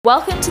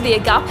Welcome to the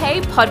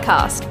Agape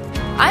podcast.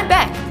 I'm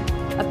Beck,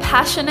 a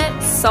passionate,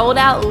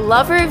 sold-out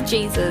lover of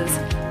Jesus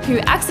who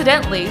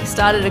accidentally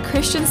started a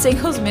Christian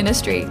singles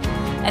ministry,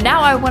 and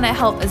now I want to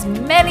help as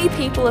many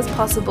people as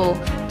possible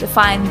to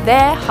find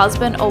their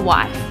husband or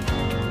wife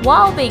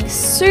while being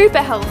super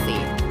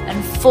healthy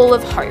and full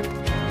of hope.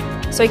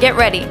 So get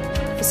ready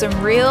for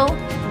some real,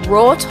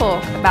 raw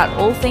talk about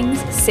all things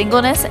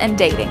singleness and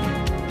dating.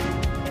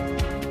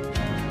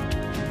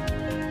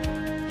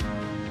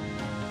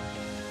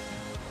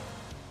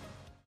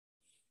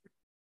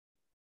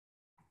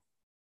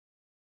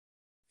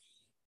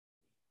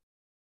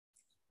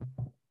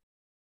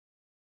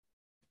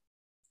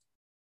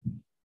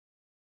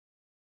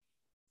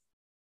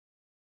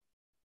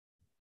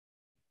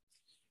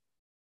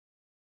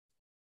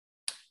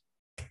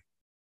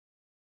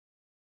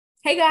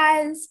 Hey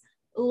guys,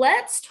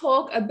 let's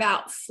talk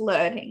about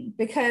flirting,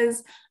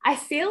 because I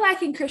feel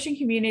like in Christian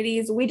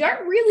communities, we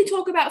don't really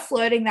talk about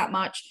flirting that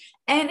much,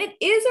 and it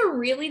is a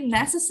really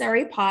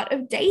necessary part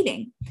of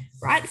dating,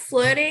 right?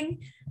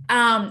 Flirting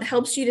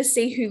helps you to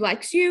see who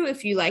likes you,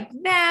 if you like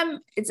them.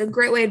 It's a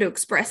great way to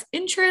express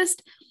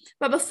interest.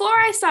 But before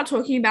I start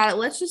talking about it,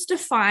 let's just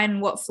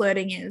define what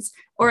flirting is,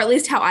 or at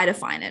least how I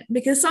define it,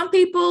 because some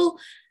people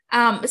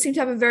seem to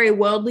have a very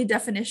worldly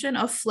definition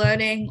of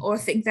flirting or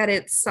think that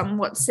it's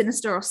somewhat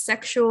sinister or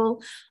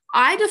sexual.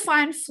 I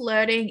define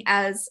flirting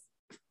as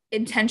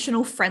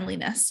intentional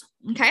friendliness,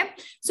 okay?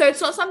 So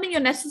it's not something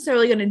you're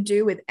necessarily going to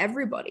do with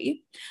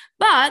everybody,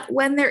 but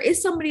when there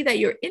is somebody that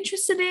you're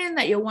interested in,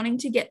 that you're wanting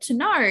to get to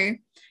know,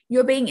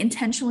 you're being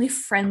intentionally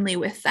friendly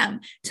with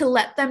them to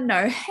let them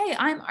know, hey,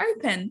 I'm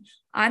open,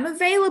 I'm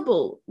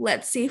available,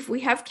 let's see if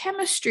we have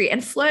chemistry.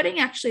 And flirting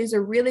actually is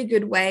a really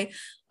good way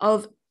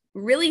of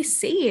really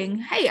seeing,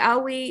 hey,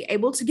 are we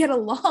able to get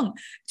along?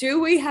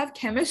 Do we have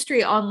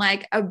chemistry on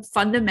like a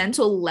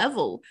fundamental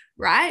level,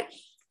 right?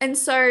 And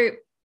so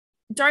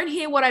don't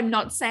hear what I'm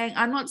not saying.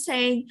 I'm not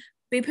saying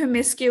be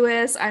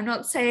promiscuous. I'm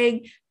not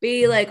saying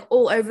be like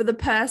all over the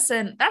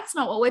person. That's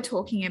not what we're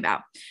talking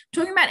about.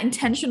 We're talking about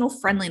intentional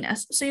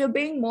friendliness. So you're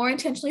being more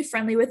intentionally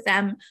friendly with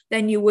them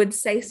than you would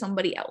say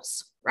somebody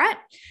else, right?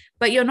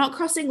 But you're not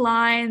crossing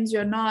lines.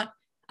 You're not,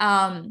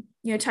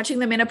 touching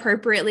them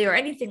inappropriately or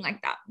anything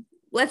like that.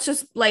 Let's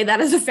just lay that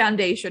as a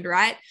foundation,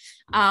 right?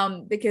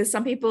 Because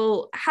some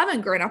people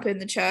haven't grown up in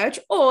the church,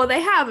 or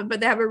they have, but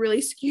they have a really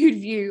skewed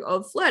view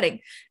of flirting.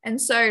 And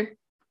so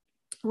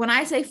when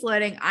I say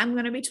flirting, I'm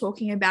going to be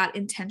talking about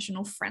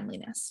intentional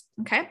friendliness,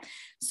 okay?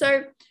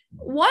 So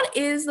what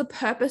is the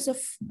purpose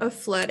of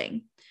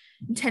flirting?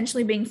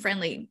 Intentionally being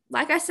friendly.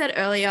 Like I said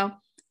earlier,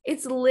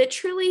 it's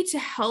literally to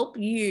help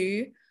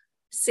you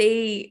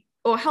see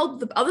or help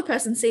the other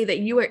person see that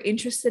you are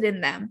interested in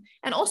them,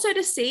 and also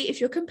to see if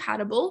you're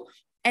compatible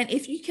and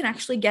if you can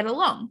actually get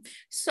along.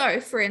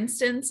 So for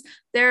instance,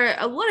 there are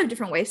a lot of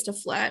different ways to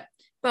flirt,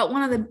 but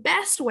one of the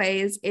best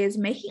ways is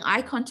making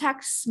eye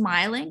contact,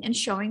 smiling, and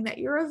showing that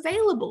you're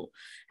available,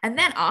 and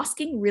then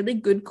asking really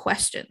good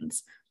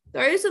questions.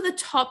 Those are the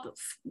top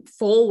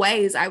 4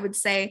 ways I would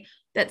say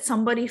that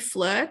somebody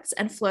flirts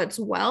and flirts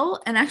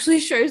well and actually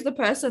shows the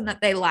person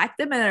that they like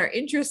them and are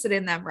interested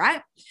in them,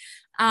 right?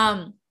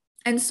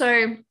 And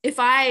so if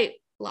I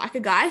like a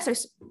guy, so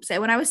say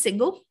when I was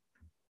single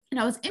and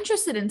I was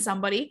interested in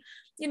somebody,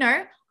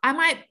 I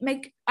might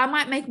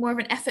make more of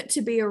an effort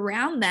to be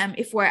around them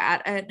if we're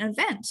at an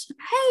event.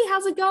 Hey,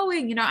 how's it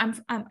going?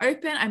 I'm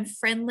open, I'm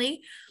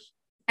friendly,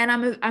 and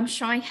I'm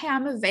showing, hey,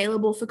 I'm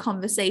available for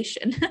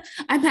conversation.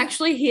 I'm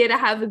actually here to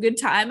have a good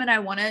time, and I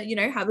want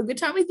to, have a good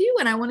time with you,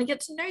 and I want to get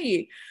to know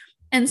you.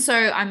 And so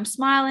I'm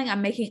smiling,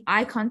 I'm making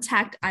eye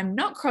contact, I'm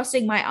not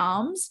crossing my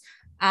arms,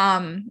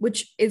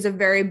 which is a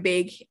very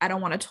big, I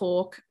don't want to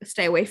talk,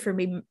 stay away from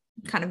me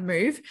kind of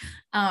move.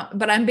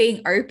 But I'm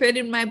being open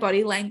in my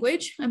body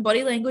language, and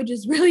body language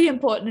is really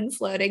important in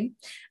flirting.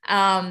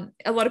 A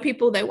lot of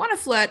people, they want to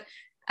flirt,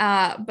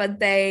 but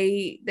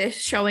they're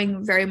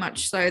showing very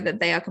much so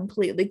that they are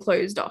completely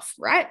closed off,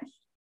 right?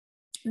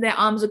 Their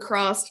arms are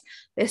crossed,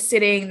 they're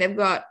sitting, they've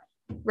got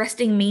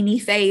resting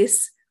meanie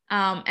face,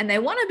 and they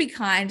want to be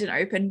kind and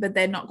open, but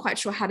they're not quite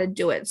sure how to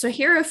do it. So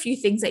here are a few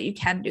things that you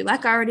can do.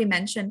 Like I already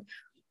mentioned,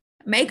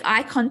 make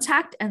eye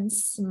contact and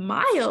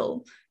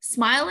smile.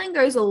 Smiling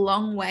goes a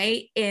long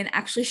way in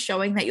actually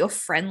showing that you're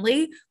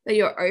friendly, that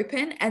you're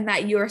open, and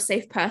that you're a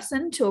safe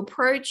person to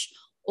approach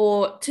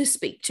or to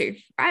speak to,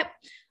 right?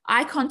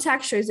 Eye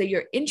contact shows that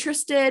you're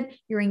interested,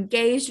 you're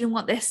engaged in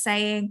what they're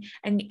saying,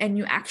 and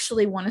you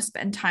actually want to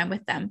spend time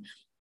with them.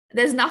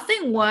 There's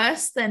nothing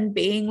worse than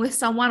being with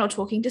someone or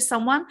talking to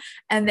someone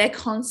and they're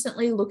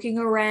constantly looking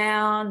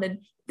around and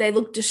they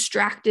look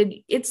distracted.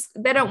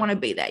 They don't want to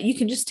be there. You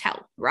can just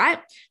tell, right?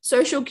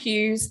 Social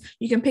cues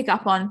you can pick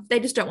up on, they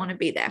just don't want to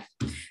be there.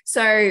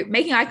 So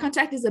making eye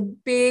contact is a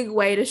big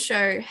way to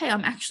show, hey,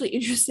 I'm actually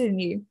interested in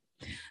you.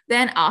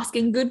 Then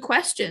asking good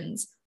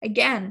questions.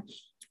 Again,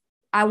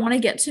 I want to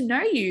get to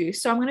know you.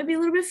 So I'm going to be a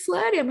little bit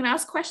flirty. I'm going to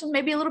ask questions,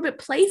 maybe a little bit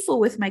playful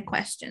with my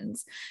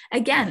questions.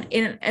 Again,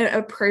 in an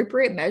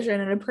appropriate measure,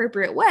 in an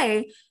appropriate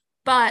way,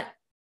 but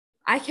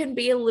I can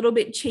be a little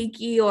bit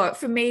cheeky, or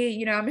for me,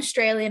 you know, I'm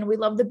Australian, we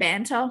love the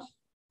banter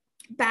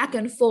back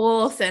and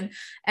forth,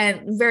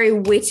 and very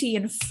witty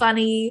and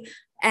funny,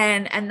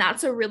 and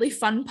that's a really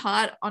fun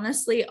part,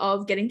 honestly,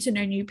 of getting to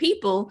know new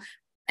people.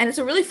 And it's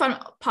a really fun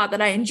part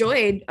that I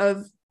enjoyed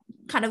of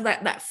kind of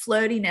that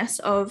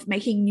flirtiness of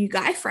making new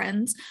guy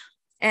friends.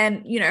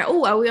 And, you know,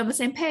 oh, are we on the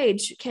same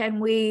page? Can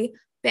we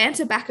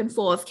banter back and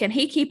forth? Can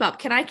he keep up?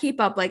 Can I keep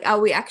up? Like,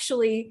 are we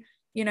actually,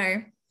 you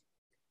know,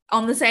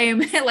 on the same,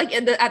 like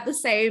at the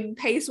same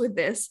pace with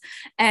this?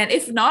 And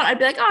if not, I'd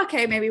be like, oh,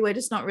 okay, maybe we're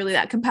just not really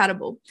that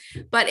compatible.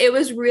 But it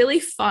was really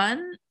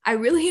fun. I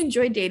really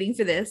enjoyed dating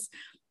for this,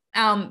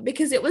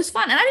 because it was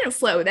fun. And I didn't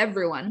flirt with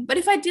everyone, but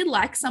if I did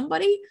like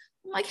somebody,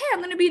 I'm like, hey, I'm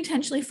going to be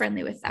intentionally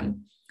friendly with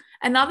them.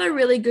 Another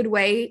really good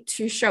way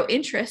to show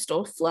interest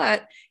or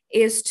flirt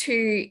is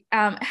to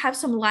have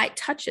some light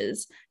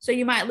touches. So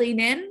you might lean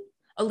in,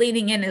 or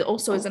leaning in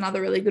also is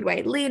another really good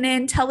way. Lean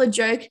in, tell a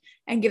joke,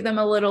 and give them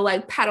a little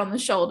like pat on the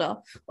shoulder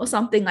or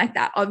something like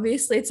that.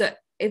 Obviously,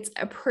 it's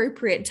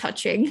appropriate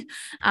touching.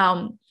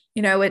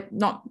 You know, we're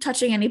not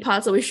touching any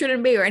parts that we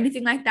shouldn't be or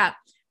anything like that,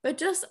 but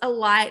just a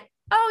light,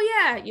 oh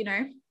yeah, you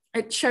know,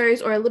 it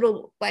shows, or a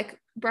little like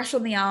brush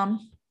on the arm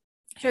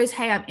shows,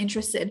 hey, I'm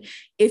interested.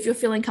 If you're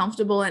feeling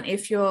comfortable, and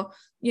if you're,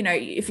 you know,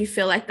 if you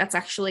feel like that's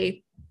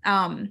actually,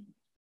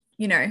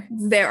 you know,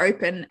 they're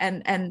open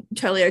and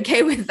totally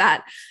okay with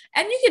that.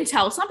 And you can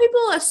tell some people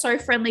are so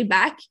friendly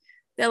back.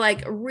 They're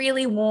like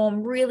really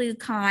warm, really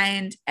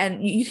kind,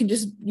 and you can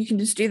just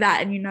do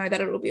that, and you know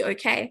that it'll be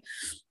okay.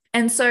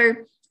 And so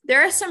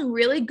there are some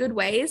really good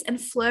ways. And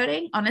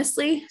flirting,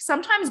 honestly,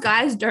 sometimes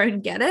guys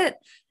don't get it,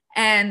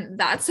 and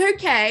that's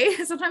okay.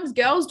 Sometimes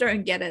girls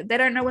don't get it. They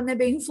don't know when they're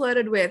being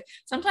flirted with.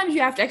 Sometimes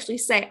you have to actually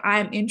say,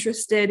 I'm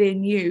interested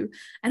in you.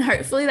 And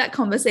hopefully that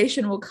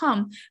conversation will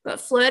come. But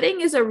flirting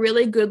is a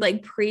really good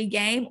like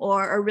pre-game,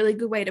 or a really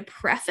good way to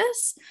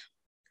preface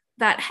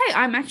that, hey,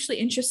 I'm actually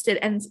interested,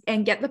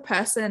 and get the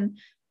person,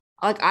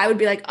 like I would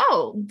be like,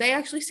 oh, they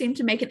actually seem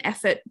to make an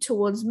effort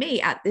towards me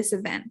at this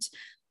event.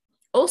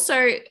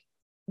 Also,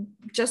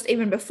 just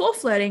even before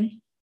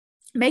flirting,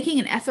 making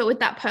an effort with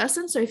that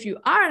person. So if you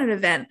are at an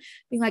event,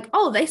 being like,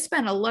 oh, they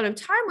spent a lot of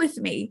time with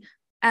me,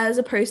 as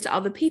opposed to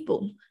other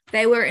people.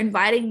 They were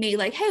inviting me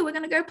like, hey, we're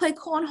going to go play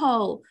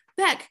cornhole.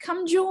 Beck,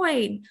 come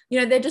join. You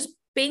know, they're just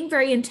being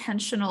very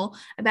intentional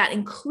about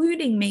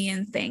including me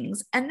in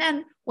things. And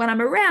then when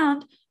I'm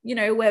around, you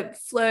know, we're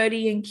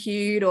flirty and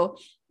cute, or,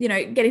 you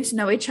know, getting to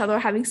know each other,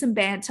 having some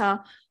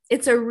banter.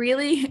 It's a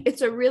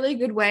really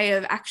good way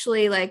of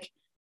actually like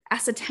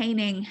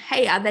ascertaining,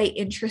 hey, are they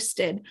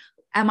interested?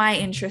 Am I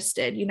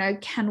interested? You know,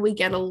 can we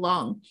get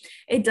along?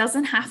 It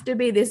doesn't have to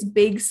be this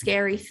big,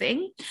 scary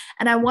thing.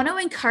 And I want to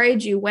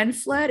encourage you, when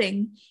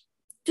flirting,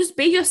 just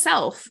be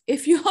yourself.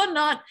 If you're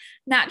not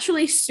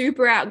naturally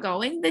super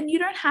outgoing, then you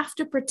don't have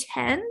to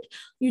pretend.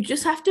 You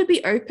just have to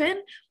be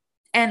open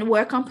and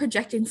work on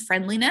projecting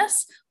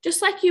friendliness,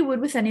 just like you would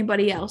with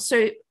anybody else.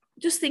 So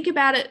just think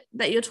about it,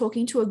 that you're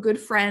talking to a good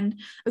friend,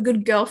 a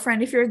good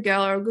girlfriend if you're a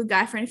girl, or a good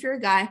guy friend if you're a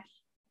guy.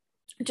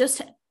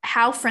 Just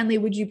how friendly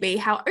would you be?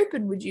 How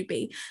open would you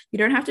be? You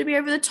don't have to be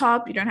over the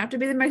top. You don't have to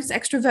be the most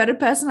extroverted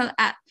person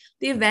at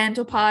the event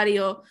or party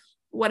or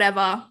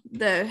whatever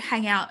the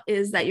hangout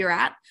is that you're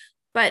at.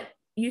 But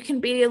you can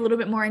be a little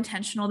bit more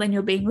intentional than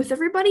you're being with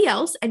everybody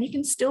else, and you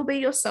can still be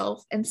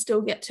yourself and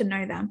still get to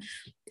know them.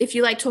 If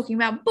you like talking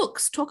about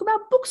books, talk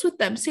about books with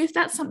them. See if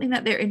that's something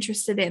that they're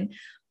interested in.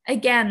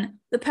 Again,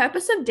 the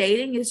purpose of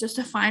dating is just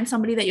to find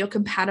somebody that you're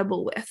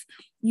compatible with.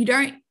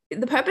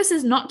 The purpose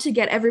is not to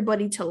get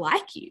everybody to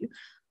like you,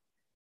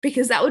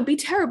 because that would be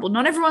terrible.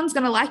 Not everyone's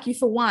going to like you,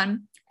 for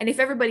one. And if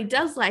everybody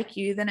does like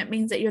you, then it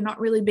means that you're not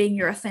really being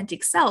your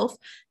authentic self.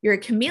 You're a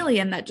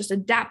chameleon that just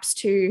adapts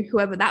to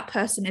whoever that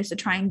person is to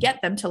try and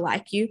get them to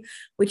like you,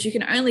 which you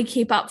can only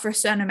keep up for a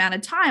certain amount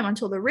of time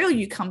until the real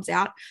you comes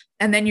out.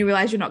 And then you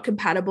realize you're not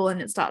compatible,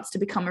 and it starts to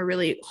become a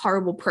really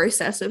horrible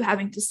process of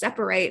having to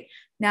separate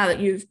now that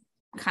you've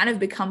kind of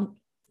become,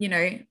 you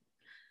know,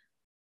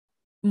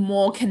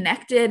 more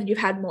connected, you've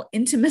had more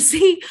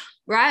intimacy,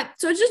 right?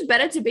 So it's just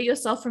better to be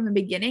yourself from the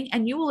beginning,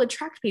 and you will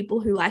attract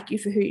people who like you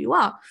for who you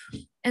are.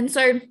 And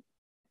so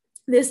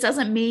this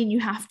doesn't mean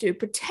you have to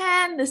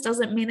pretend. This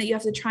doesn't mean that you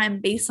have to try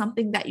and be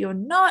something that you're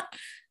not.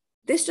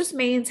 This just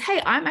means,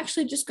 hey, I'm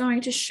actually just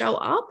going to show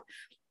up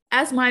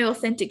as my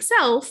authentic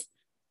self,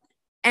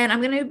 and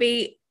I'm going to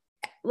be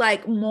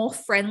like more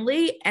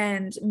friendly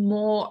and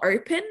more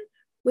open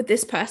with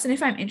this person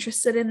if I'm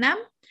interested in them.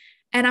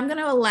 And I'm going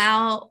to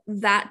allow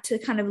that to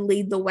kind of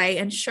lead the way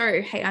and show,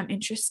 hey, I'm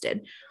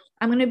interested.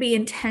 I'm going to be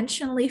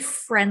intentionally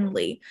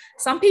friendly.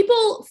 Some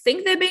people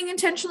think they're being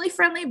intentionally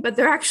friendly, but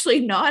they're actually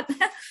not.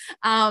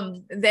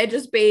 They're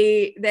just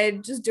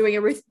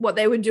doing what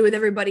they would do with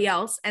everybody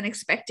else, and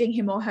expecting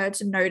him or her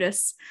to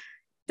notice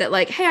that,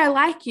 like, hey, I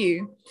like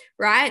you,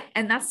 right?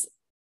 And that's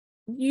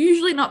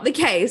usually not the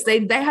case.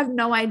 They have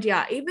no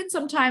idea. Even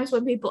sometimes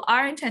when people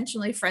are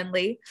intentionally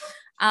friendly,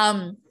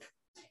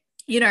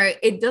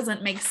 it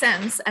doesn't make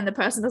sense and the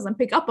person doesn't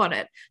pick up on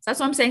it. So that's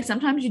what I'm saying.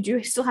 Sometimes you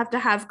do still have to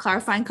have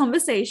clarifying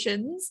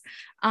conversations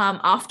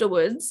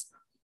afterwards,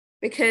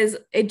 because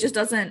it just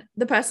doesn't,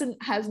 the person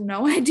has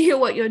no idea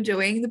what you're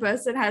doing. The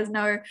person has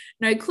no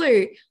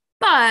clue,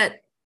 but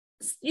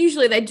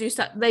usually they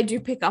do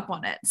pick up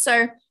on it.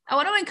 So I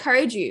want to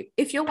encourage you,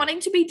 if you're wanting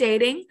to be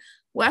dating,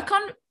 work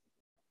on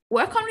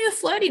your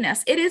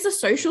flirtiness. It is a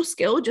social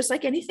skill, just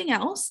like anything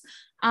else.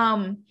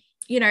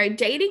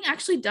 Dating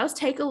actually does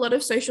take a lot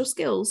of social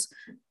skills,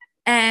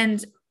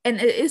 and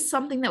it is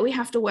something that we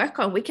have to work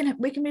on. We can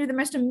be the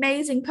most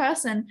amazing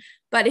person,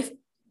 but if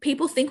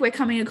people think we're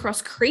coming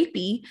across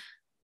creepy,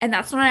 and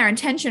that's not our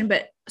intention,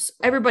 but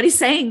everybody's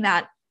saying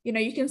that,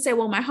 you can say,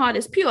 well, my heart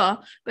is pure,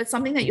 but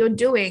something that you're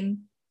doing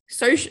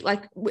social,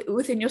 like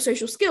within your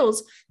social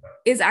skills,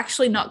 is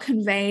actually not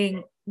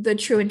conveying the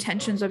true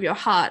intentions of your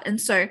heart.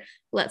 And so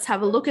let's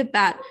have a look at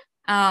that.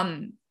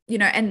 And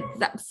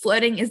that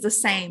flirting is the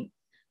same.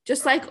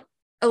 Just like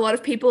a lot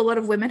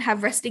of women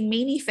have resting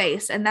meanie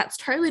face, and that's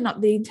totally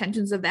not the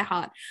intentions of their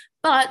heart.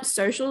 But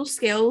social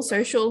skills,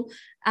 social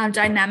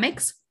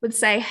dynamics would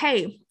say,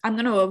 hey, I'm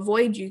going to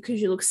avoid you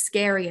because you look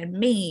scary and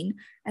mean.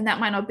 And that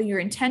might not be your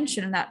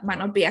intention, and that might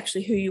not be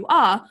actually who you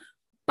are.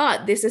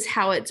 But this is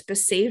how it's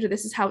perceived, or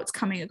this is how it's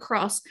coming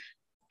across.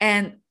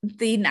 And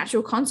the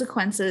natural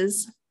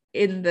consequences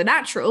in the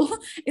natural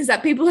is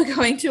that people are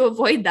going to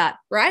avoid that,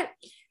 right?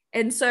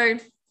 And so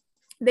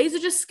these are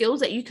just skills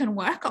that you can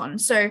work on.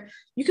 So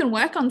you can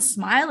work on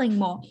smiling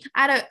more.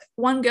 I had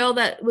one girl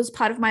that was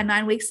part of my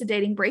 9 weeks to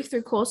dating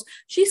breakthrough course.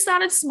 She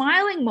started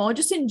smiling more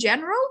just in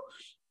general.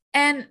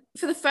 And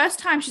for the first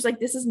time, she's like,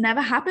 this has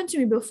never happened to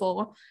me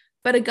before.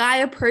 But a guy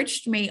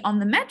approached me on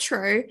the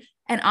metro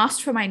and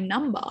asked for my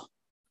number.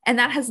 And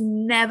that has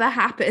never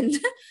happened.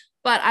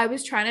 But I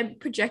was trying to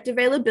project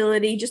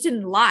availability just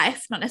in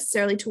life, not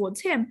necessarily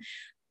towards him.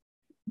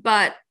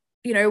 But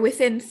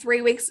within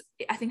 3 weeks,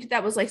 I think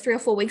that was like 3 or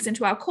 4 weeks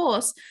into our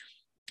course,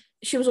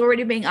 she was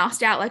already being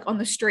asked out like on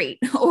the street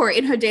or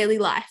in her daily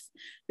life,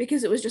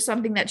 because it was just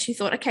something that she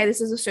thought, okay,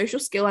 this is a social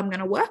skill I'm going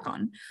to work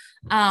on.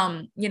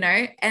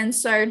 And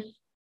so,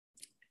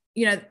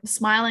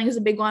 smiling is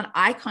a big one.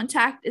 Eye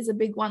contact is a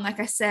big one. Like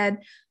I said,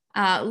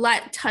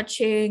 light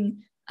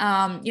touching,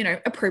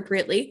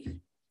 appropriately,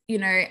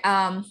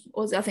 what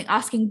was the other thing?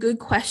 Asking good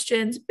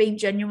questions, being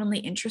genuinely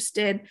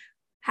interested,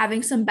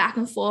 having some back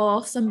and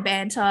forth, some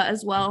banter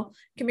as well.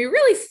 Can be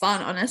really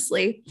fun,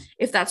 honestly,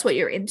 if that's what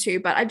you're into.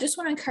 But I just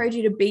want to encourage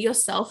you to be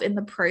yourself in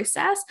the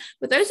process.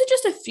 But those are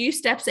just a few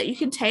steps that you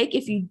can take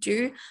if you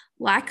do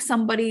like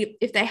somebody,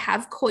 if they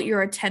have caught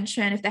your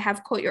attention, if they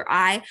have caught your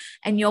eye,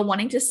 and you're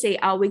wanting to see,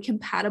 are we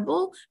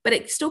compatible? But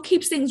it still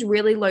keeps things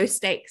really low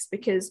stakes,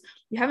 because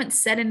you haven't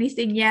said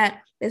anything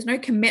yet. There's no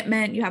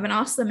commitment. You haven't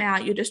asked them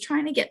out. You're just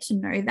trying to get to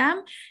know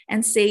them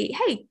and see,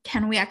 hey,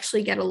 can we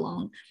actually get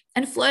along?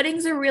 And flirting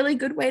is a really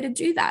good way to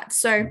do that.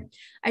 So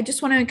I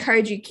just want to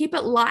encourage you, keep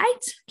it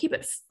light, keep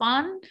it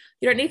fun.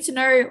 You don't need to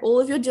know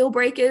all of your deal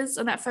breakers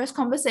on that first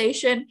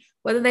conversation,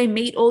 whether they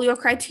meet all your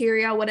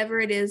criteria, whatever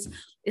it is.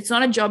 It's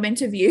not a job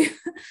interview.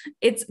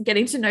 It's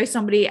getting to know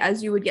somebody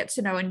as you would get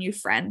to know a new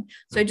friend.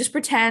 So just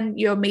pretend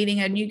you're meeting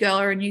a new girl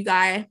or a new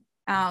guy,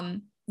 of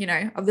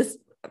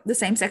the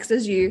same sex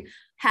as you.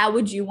 How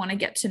would you want to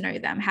get to know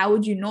them? How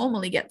would you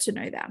normally get to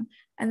know them?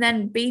 And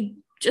then be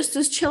just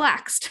as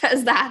chillaxed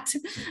as that,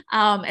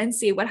 and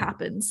see what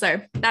happens.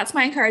 So that's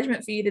my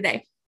encouragement for you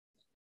today.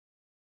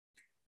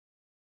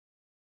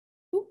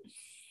 Ooh.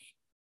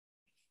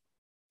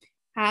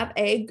 Have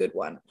a good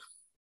one.